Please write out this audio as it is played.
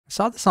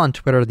Saw this on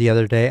Twitter the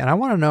other day, and I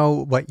want to know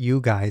what you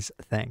guys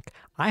think.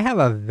 I have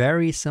a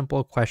very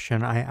simple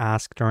question I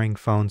ask during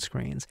phone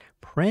screens.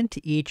 Print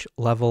each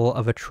level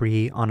of a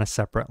tree on a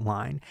separate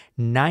line.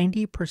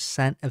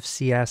 90% of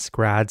CS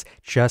grads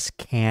just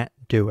can't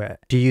do it.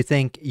 Do you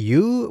think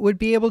you would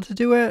be able to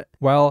do it?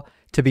 Well,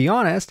 to be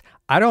honest,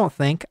 I don't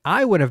think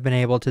I would have been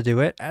able to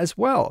do it as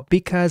well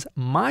because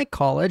my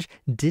college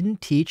didn't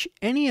teach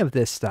any of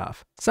this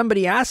stuff.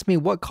 Somebody asked me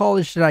what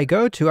college did I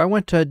go to. I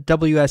went to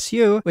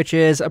WSU, which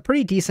is a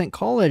pretty decent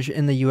college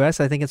in the US.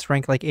 I think it's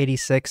ranked like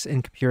 86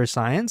 in computer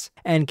science.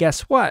 And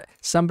guess what?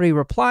 Somebody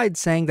replied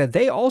saying that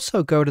they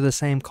also go to the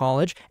same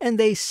college and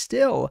they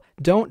still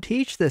don't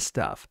teach this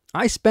stuff.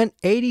 I spent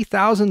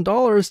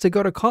 $80,000 to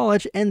go to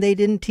college and they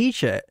didn't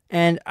teach it.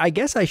 And I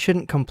guess I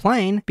shouldn't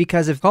complain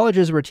because if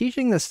colleges were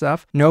teaching this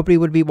stuff, nobody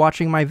would be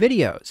watching my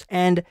videos.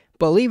 And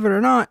believe it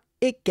or not,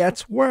 it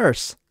gets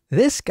worse.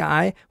 This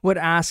guy would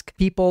ask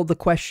people the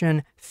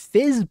question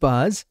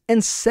FizzBuzz, and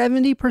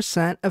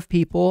 70% of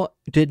people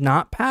did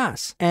not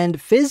pass. And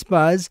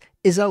FizzBuzz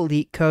is a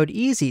LeetCode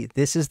easy.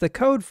 This is the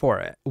code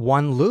for it.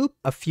 One loop,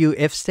 a few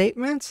if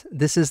statements.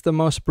 This is the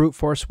most brute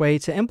force way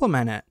to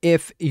implement it.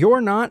 If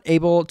you're not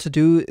able to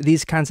do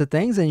these kinds of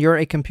things and you're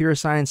a computer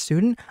science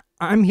student,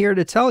 I'm here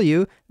to tell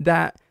you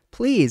that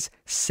please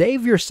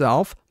save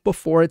yourself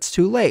before it's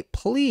too late.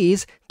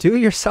 Please do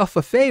yourself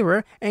a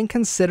favor and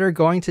consider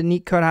going to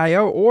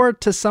NeetCode.io or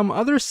to some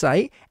other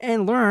site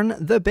and learn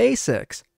the basics.